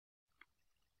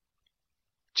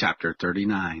Chapter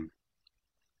 39.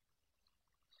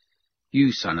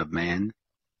 You, son of man,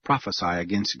 prophesy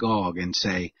against Gog, and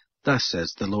say, Thus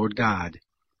says the Lord God,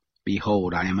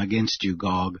 Behold, I am against you,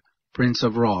 Gog, prince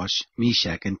of Rosh,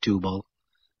 Meshech, and Tubal,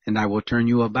 and I will turn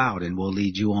you about, and will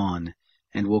lead you on,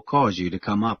 and will cause you to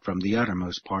come up from the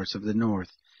uttermost parts of the north,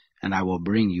 and I will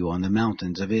bring you on the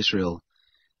mountains of Israel,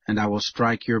 and I will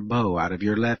strike your bow out of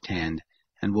your left hand,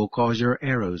 and will cause your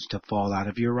arrows to fall out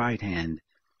of your right hand.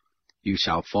 You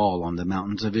shall fall on the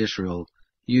mountains of Israel,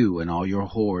 you and all your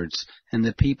hordes, and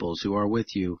the peoples who are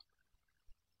with you.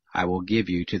 I will give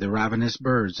you to the ravenous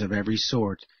birds of every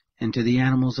sort, and to the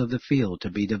animals of the field to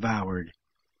be devoured.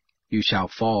 You shall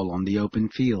fall on the open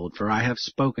field, for I have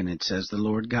spoken it, says the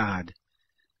Lord God.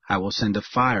 I will send a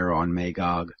fire on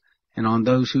Magog, and on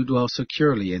those who dwell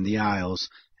securely in the isles,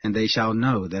 and they shall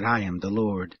know that I am the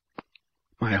Lord.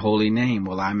 My holy name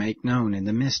will I make known in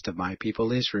the midst of my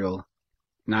people Israel.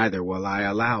 Neither will I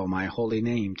allow my holy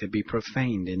name to be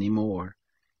profaned any more,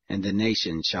 and the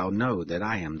nations shall know that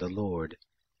I am the Lord,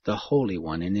 the Holy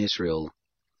One in Israel.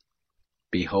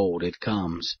 Behold, it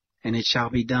comes, and it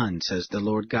shall be done, says the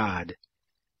Lord God.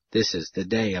 This is the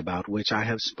day about which I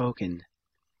have spoken.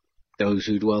 Those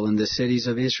who dwell in the cities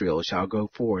of Israel shall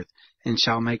go forth, and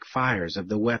shall make fires of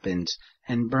the weapons,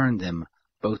 and burn them,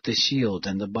 both the shields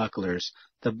and the bucklers,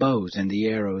 the bows and the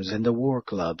arrows, and the war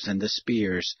clubs and the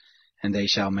spears, and they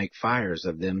shall make fires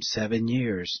of them 7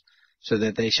 years, so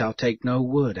that they shall take no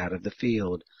wood out of the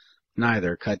field,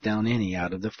 neither cut down any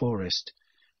out of the forest.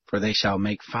 For they shall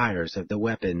make fires of the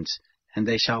weapons, and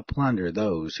they shall plunder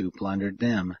those who plundered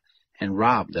them, and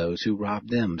rob those who robbed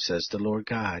them, says the Lord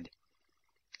God.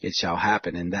 It shall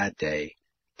happen in that day,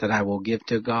 that I will give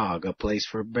to Gog a place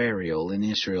for burial in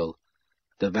Israel,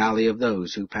 the valley of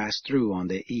those who pass through on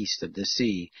the east of the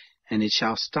sea, and it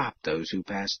shall stop those who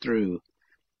pass through.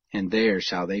 And there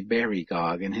shall they bury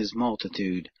Gog and his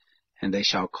multitude, and they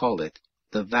shall call it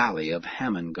the valley of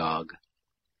Hamon-Gog.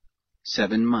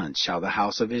 7 months shall the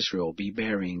house of Israel be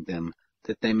burying them,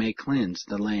 that they may cleanse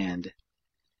the land.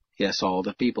 Yes, all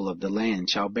the people of the land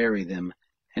shall bury them,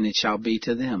 and it shall be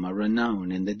to them a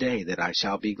renown in the day that I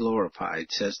shall be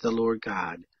glorified, says the Lord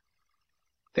God.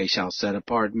 They shall set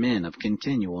apart men of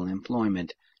continual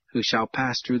employment, who shall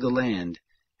pass through the land,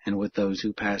 and with those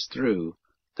who pass through,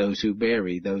 those who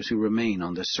bury those who remain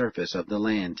on the surface of the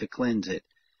land to cleanse it.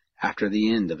 After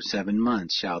the end of 7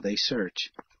 months shall they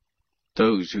search.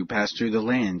 Those who pass through the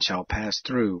land shall pass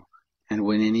through, and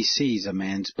when any sees a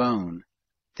man's bone,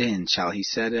 then shall he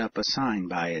set up a sign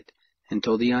by it,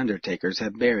 until the undertakers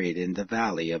have buried in the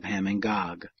valley of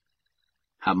Hamon-Gog.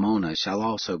 Hamona shall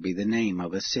also be the name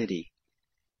of a city.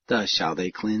 Thus shall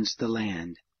they cleanse the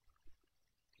land.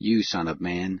 You, son of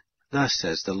man, thus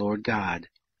says the Lord God,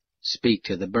 Speak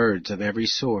to the birds of every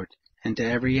sort, and to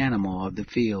every animal of the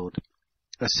field.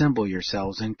 Assemble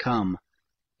yourselves and come.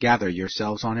 Gather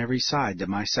yourselves on every side to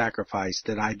my sacrifice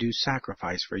that I do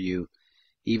sacrifice for you,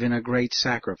 even a great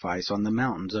sacrifice on the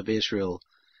mountains of Israel,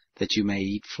 that you may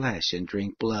eat flesh and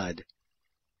drink blood.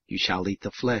 You shall eat the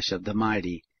flesh of the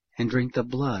mighty, and drink the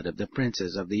blood of the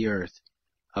princes of the earth,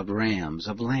 of rams,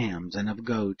 of lambs, and of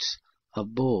goats,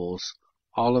 of bulls,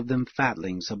 all of them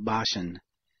fatlings of Bashan.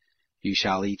 You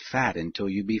shall eat fat until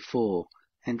you be full,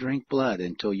 and drink blood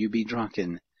until you be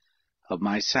drunken, of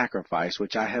my sacrifice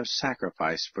which I have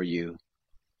sacrificed for you.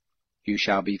 You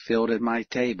shall be filled at my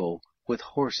table with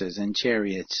horses and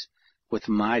chariots, with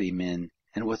mighty men,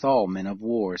 and with all men of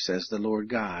war, says the Lord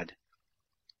God.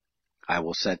 I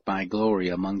will set my glory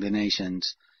among the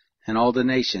nations, and all the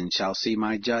nations shall see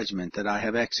my judgment that I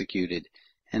have executed,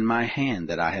 and my hand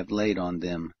that I have laid on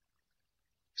them.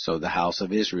 So the house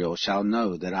of Israel shall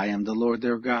know that I am the Lord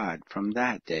their God from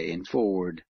that day and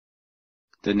forward.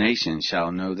 The nations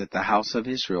shall know that the house of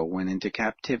Israel went into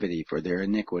captivity for their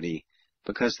iniquity,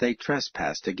 because they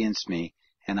trespassed against me,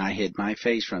 and I hid my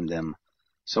face from them.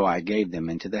 So I gave them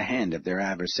into the hand of their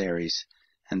adversaries,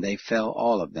 and they fell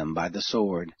all of them by the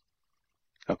sword.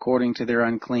 According to their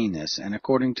uncleanness and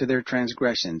according to their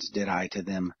transgressions did I to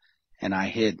them, and I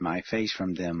hid my face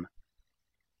from them.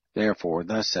 Therefore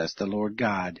thus says the Lord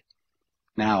God,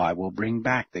 Now I will bring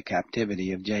back the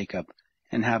captivity of Jacob,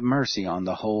 and have mercy on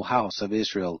the whole house of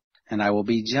Israel, and I will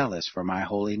be jealous for my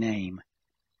holy name.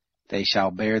 They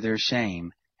shall bear their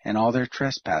shame, and all their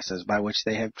trespasses by which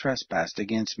they have trespassed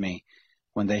against me,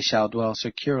 when they shall dwell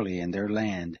securely in their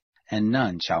land, and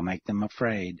none shall make them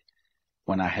afraid,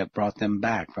 when I have brought them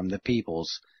back from the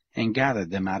peoples, and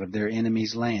gathered them out of their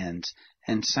enemies' lands,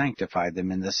 and sanctified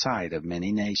them in the sight of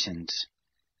many nations.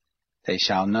 They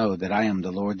shall know that I am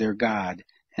the Lord their God,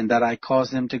 and that I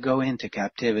caused them to go into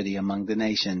captivity among the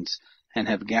nations, and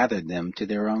have gathered them to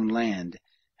their own land,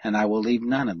 and I will leave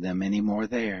none of them any more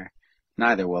there,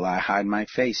 neither will I hide my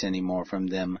face any more from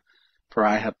them, for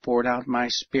I have poured out my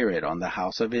Spirit on the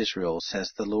house of Israel,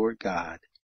 says the Lord God.